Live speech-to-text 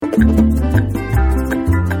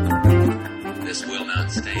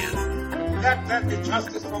stand for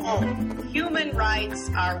justice for all. Human rights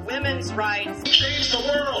are women's rights. Change the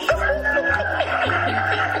world.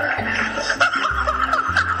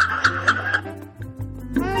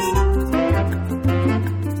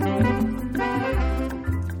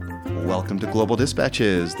 Welcome to Global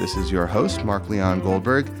Dispatches. This is your host, Mark Leon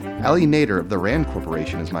Goldberg. Ali Nader of the RAND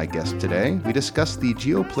Corporation is my guest today. We discuss the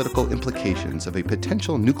geopolitical implications of a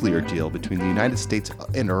potential nuclear deal between the United States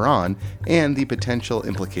and Iran and the potential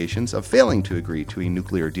implications of failing to agree to a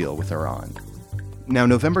nuclear deal with Iran. Now,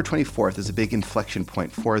 November 24th is a big inflection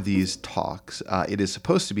point for these talks. It is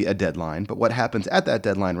supposed to be a deadline, but what happens at that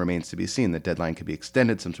deadline remains to be seen. The deadline could be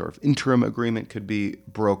extended, some sort of interim agreement could be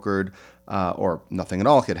brokered, or nothing at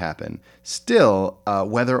all could happen. Still,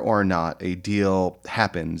 whether or not a deal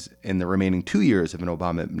happens in the remaining 2 years of an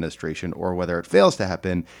Obama administration or whether it fails to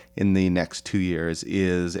happen in the next 2 years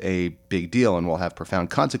is a big deal and will have profound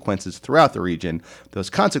consequences throughout the region, those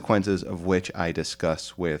consequences of which I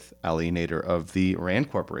discuss with Ali Nader of the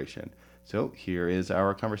RAND Corporation. So here is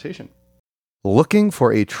our conversation. Looking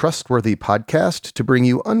for a trustworthy podcast to bring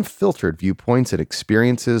you unfiltered viewpoints and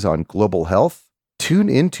experiences on global health? Tune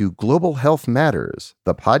into Global Health Matters,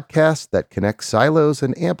 the podcast that connects silos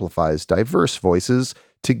and amplifies diverse voices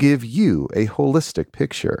to give you a holistic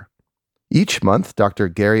picture. Each month, Dr.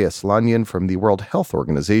 Gary Aslanyan from the World Health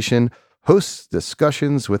Organization hosts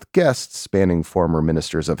discussions with guests spanning former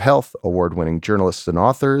ministers of health, award-winning journalists and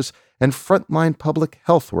authors, and frontline public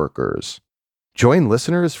health workers. Join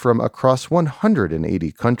listeners from across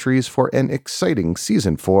 180 countries for an exciting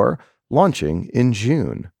Season 4, launching in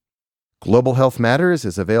June. Global Health Matters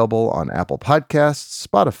is available on Apple Podcasts,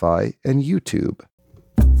 Spotify, and YouTube.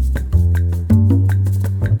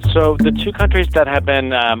 So the two countries that have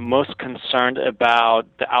been most concerned about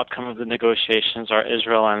the outcome of the negotiations are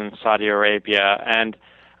Israel and Saudi Arabia, and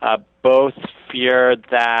both fear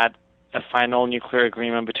that a final nuclear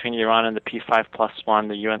agreement between Iran and the P5+1,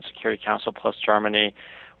 the UN Security Council plus Germany,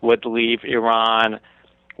 would leave Iran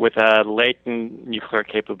with a latent nuclear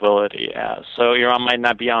capability. So Iran might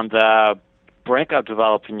not be on the brink of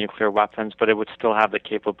developing nuclear weapons, but it would still have the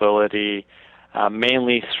capability,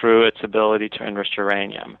 mainly through its ability to enrich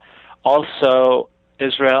uranium. Also,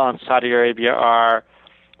 Israel and Saudi Arabia are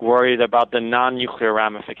worried about the non-nuclear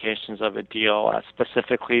ramifications of a deal.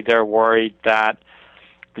 Specifically, they're worried that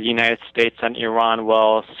the United States and Iran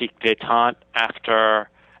will seek détente after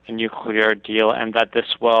a nuclear deal, and that this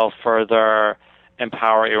will further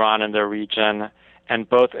empower Iran in the region. And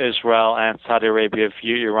both Israel and Saudi Arabia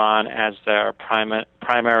view Iran as their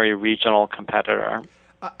primary regional competitor.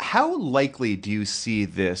 How likely do you see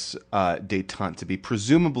this détente to be?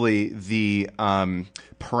 Presumably, the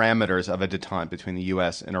parameters of a détente between the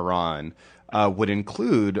U.S. and Iran would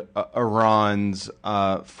include Iran's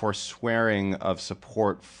forswearing of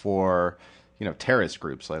support for, terrorist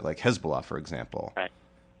groups like Hezbollah, for example. Right.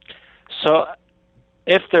 So,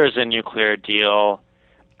 if there's a nuclear deal,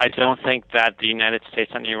 I don't think that the United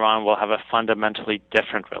States and Iran will have a fundamentally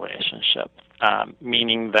different relationship,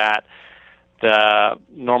 meaning that the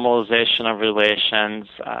normalization of relations,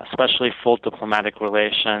 especially full diplomatic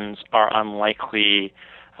relations, are unlikely,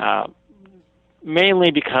 mainly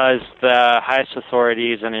because the highest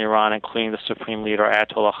authorities in Iran, including the Supreme Leader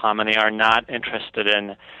Ayatollah Khamenei, are not interested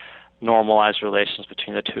in normalized relations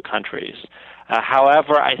between the two countries.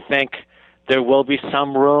 However, I think there will be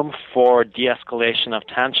some room for de-escalation of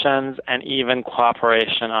tensions and even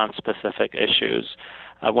cooperation on specific issues.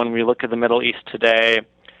 When we look at the Middle East today,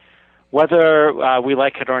 whether we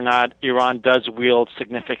like it or not, Iran does wield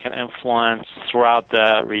significant influence throughout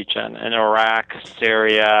the region, in Iraq,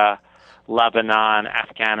 Syria, Lebanon,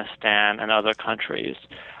 Afghanistan, and other countries.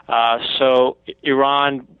 So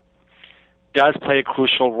Iran does play a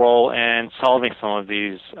crucial role in solving some of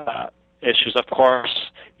these issues. Of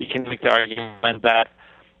course, you can make the argument that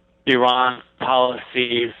Iran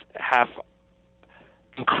policies have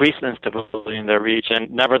increased instability in the region.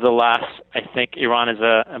 Nevertheless, I think Iran is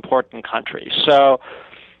an important country. So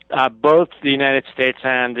both the United States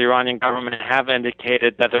and the Iranian government have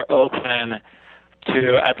indicated that they're open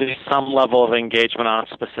to at least some level of engagement on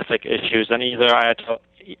specific issues, and even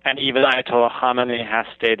Ayatollah Khamenei has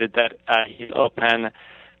stated that he's open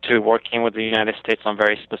to working with the United States on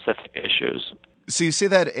very specific issues. So you say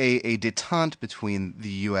that a détente between the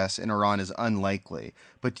U.S. and Iran is unlikely,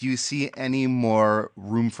 but do you see any more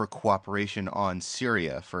room for cooperation on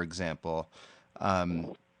Syria, for example,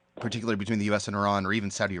 particularly between the U.S. and Iran, or even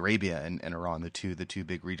Saudi Arabia and Iran, the two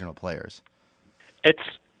big regional players? It's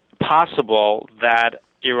possible that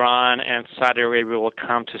Iran and Saudi Arabia will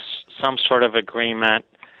come to some sort of agreement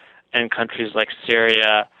in countries like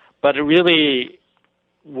Syria, but it really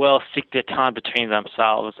will seek détente between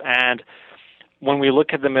themselves. And when we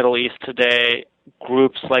look at the Middle East today,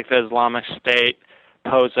 groups like the Islamic State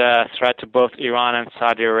pose a threat to both Iran and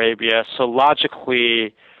Saudi Arabia. So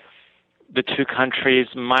logically, the two countries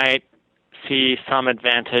might see some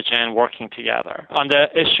advantage in working together. On the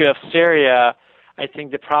issue of Syria, I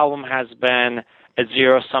think the problem has been a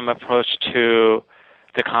zero-sum approach to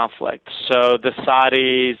the conflict. So the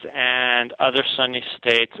Saudis and other Sunni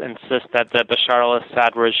states insist that the Bashar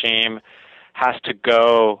al-Assad regime has to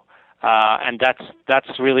go, and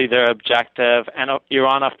that's really their objective. And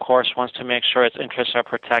Iran, of course, wants to make sure its interests are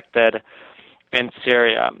protected in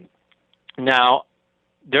Syria. Now,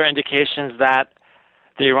 there are indications that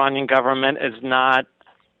the Iranian government is not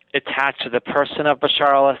attached to the person of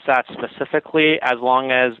Bashar al-Assad specifically, as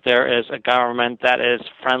long as there is a government that is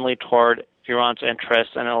friendly toward Iran's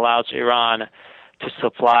interests and allows Iran to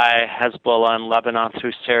supply Hezbollah and Lebanon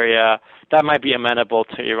through Syria. That might be amenable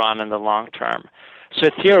to Iran in the long term. So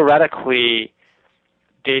theoretically,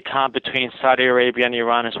 détente between Saudi Arabia and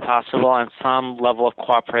Iran is possible, and some level of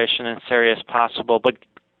cooperation in Syria is possible. But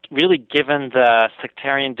really, given the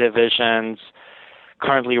sectarian divisions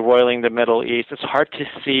currently roiling the Middle East, it's hard to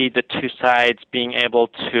see the two sides being able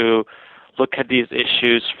to look at these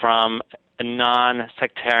issues from a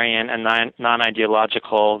non-sectarian and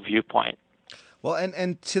non-ideological viewpoint. Well,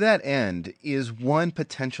 and to that end, is one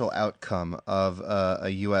potential outcome of a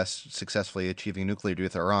U.S. successfully achieving a nuclear deal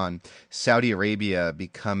with Iran, Saudi Arabia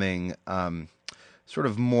becoming sort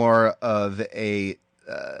of more of a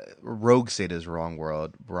rogue state is wrong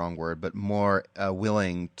word, but more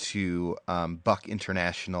willing to buck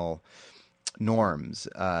international norms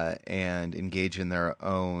and engage in their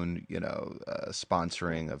own,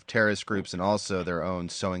 sponsoring of terrorist groups and also their own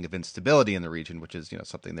sowing of instability in the region, which is,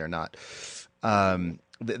 something they're not.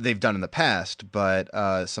 They've done in the past, but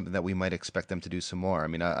something that we might expect them to do some more. I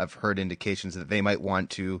mean, I've heard indications that they might want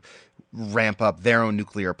to ramp up their own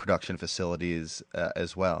nuclear production facilities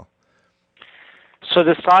as well. So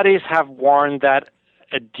the Saudis have warned that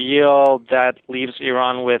a deal that leaves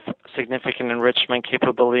Iran with significant enrichment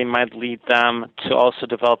capability might lead them to also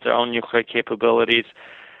develop their own nuclear capabilities.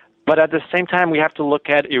 But at the same time, we have to look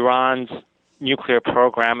at Iran's nuclear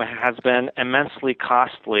program. It has been immensely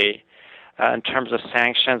costly in terms of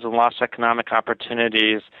sanctions and lost economic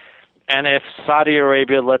opportunities. And if Saudi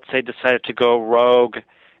Arabia, let's say, decided to go rogue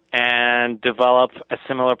and develop a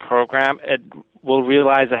similar program, it will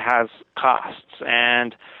realize it has costs.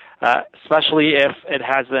 And especially if it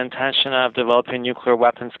has the intention of developing nuclear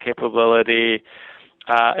weapons capability,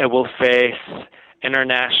 it will face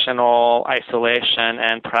international isolation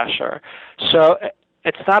and pressure. So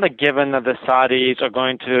it's not a given that the Saudis are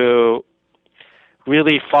going to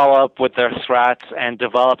really follow up with their threats and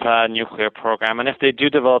develop a nuclear program. And if they do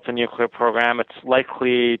develop a nuclear program, it's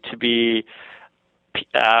likely to be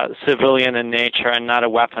civilian in nature and not a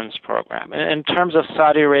weapons program. In terms of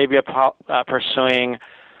Saudi Arabia pursuing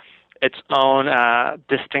its own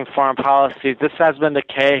distinct foreign policies, this has been the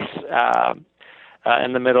case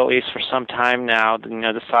in the Middle East for some time now.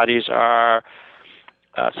 The Saudis are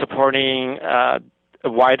supporting a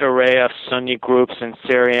wide array of Sunni groups in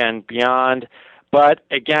Syria and beyond. But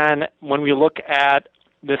again, when we look at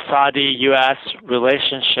the Saudi-U.S.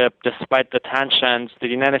 relationship, despite the tensions, the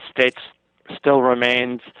United States still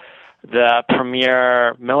remains the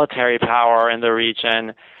premier military power in the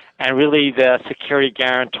region and really the security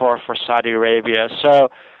guarantor for Saudi Arabia. So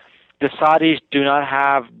the Saudis do not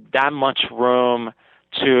have that much room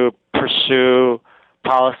to pursue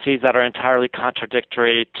policies that are entirely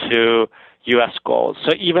contradictory to U.S. goals.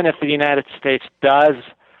 So even if the United States does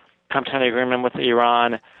come to an agreement with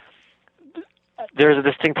Iran, there's a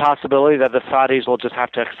distinct possibility that the Saudis will just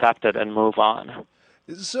have to accept it and move on.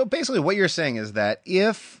 So basically what you're saying is that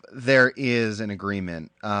if there is an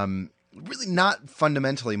agreement, really not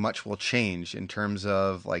fundamentally much will change in terms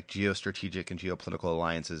of like geostrategic and geopolitical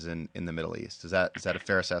alliances in the Middle East. Is that a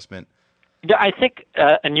fair assessment? Yeah, I think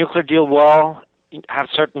a nuclear deal will have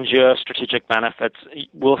certain geostrategic benefits.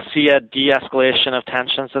 We'll see a de-escalation of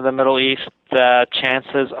tensions in the Middle East. The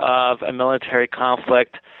chances of a military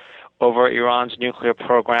conflict over Iran's nuclear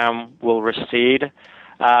program will recede.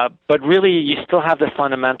 But really, you still have the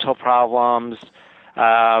fundamental problems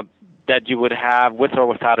that you would have with or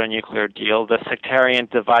without a nuclear deal. The sectarian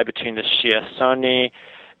divide between the Shia-Sunni,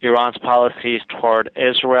 Iran's policies toward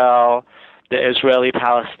Israel, the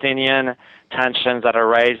Israeli-Palestinian tensions that are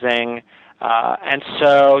rising. And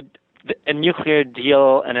so a nuclear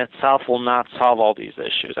deal in itself will not solve all these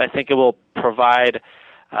issues. I think it will provide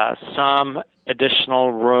some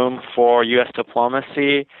additional room for U.S.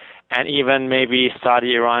 diplomacy and even maybe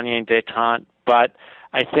Saudi-Iranian détente. But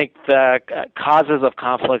I think the causes of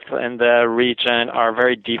conflict in the region are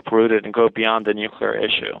very deep-rooted and go beyond the nuclear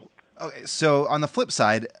issue. Okay, so on the flip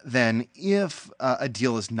side, then, if a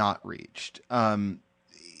deal is not reached,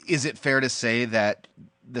 is it fair to say that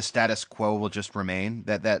the status quo will just remain?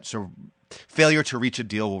 That sort of failure to reach a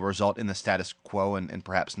deal will result in the status quo and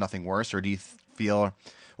perhaps nothing worse? Or do you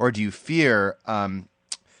fear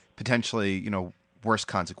potentially, worse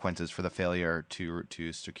consequences for the failure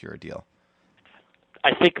to secure a deal?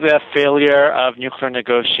 I think the failure of nuclear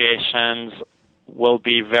negotiations will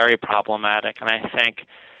be very problematic, and I think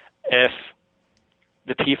if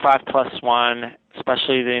the P5+1,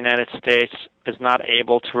 especially the United States, is not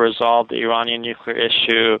able to resolve the Iranian nuclear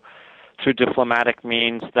issue through diplomatic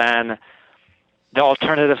means, then the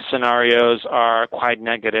alternative scenarios are quite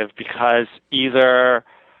negative, because either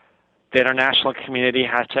the international community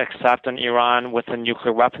has to accept an Iran with a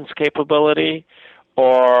nuclear weapons capability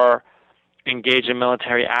or engage in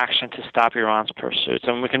military action to stop Iran's pursuits.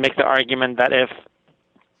 And we can make the argument that if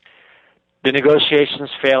the negotiations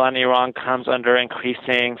fail and Iran comes under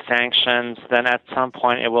increasing sanctions, then at some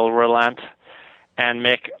point it will relent and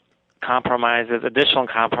make additional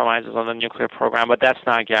compromises on the nuclear program, but that's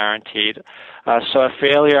not guaranteed. So a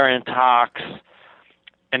failure in talks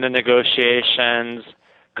in the negotiations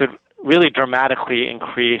could really dramatically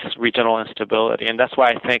increase regional instability, and that's why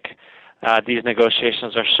I think these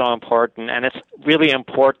negotiations are so important, and it's really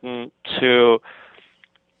important to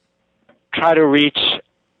try to reach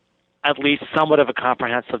at least somewhat of a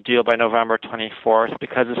comprehensive deal by November 24th,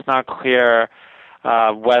 because it's not clear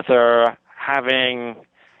whether having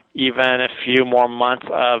even a few more months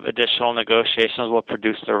of additional negotiations will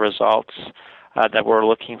produce the results that we're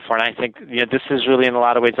looking for. And I think this is really, in a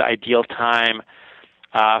lot of ways, the ideal time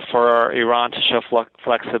for Iran to show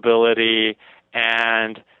flexibility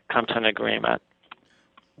and come to an agreement.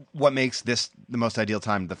 What makes this the most ideal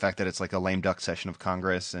time? The fact that it's like a lame duck session of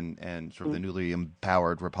Congress and sort of the newly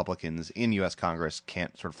empowered Republicans in U.S. Congress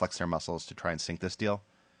can't sort of flex their muscles to try and sink this deal?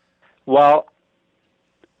 Well,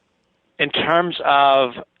 in terms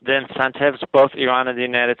of the incentives, both Iran and the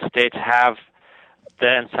United States have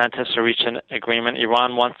the incentives to reach an agreement.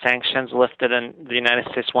 Iran wants sanctions lifted, and the United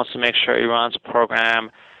States wants to make sure Iran's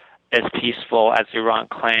program is peaceful, as Iran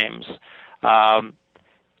claims.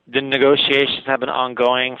 The negotiations have been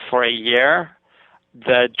ongoing for a year.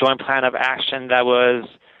 The joint plan of action that was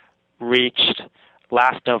reached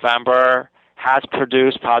last November has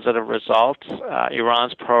produced positive results.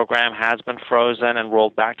 Iran's program has been frozen and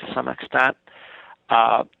rolled back to some extent.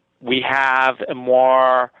 We have a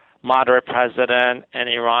more moderate president in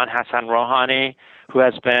Iran, Hassan Rouhani, who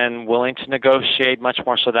has been willing to negotiate much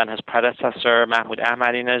more so than his predecessor, Mahmoud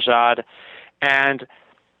Ahmadinejad. And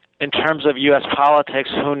in terms of U.S.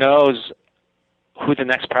 politics, who knows who the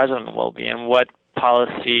next president will be and what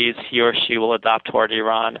policies he or she will adopt toward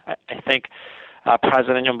Iran. I think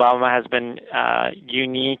President Obama has been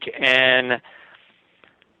unique in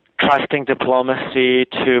trusting diplomacy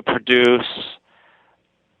to produce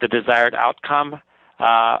the desired outcome.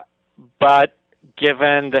 But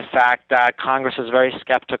given the fact that Congress is very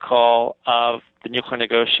skeptical of the nuclear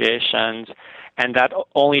negotiations and that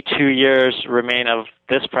only 2 years remain of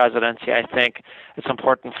this presidency, I think it's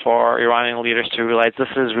important for Iranian leaders to realize this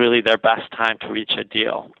is really their best time to reach a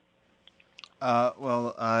deal.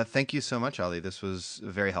 Thank you so much, Ali. This was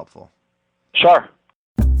very helpful. Sure.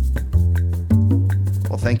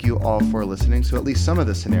 Well, thank you all for listening. So at least some of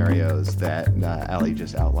the scenarios that Ali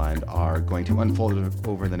just outlined are going to unfold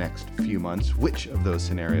over the next few months. Which of those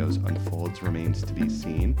scenarios unfolds remains to be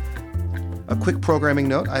seen. A quick programming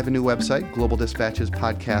note, I have a new website,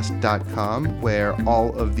 globaldispatchespodcast.com, where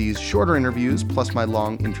all of these shorter interviews, plus my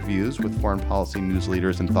long interviews with foreign policy news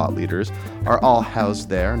leaders and thought leaders, are all housed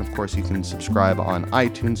there. And of course, you can subscribe on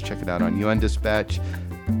iTunes, check it out on UN Dispatch,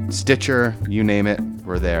 Stitcher, you name it,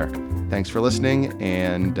 we're there. Thanks for listening,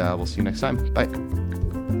 and we'll see you next time. Bye.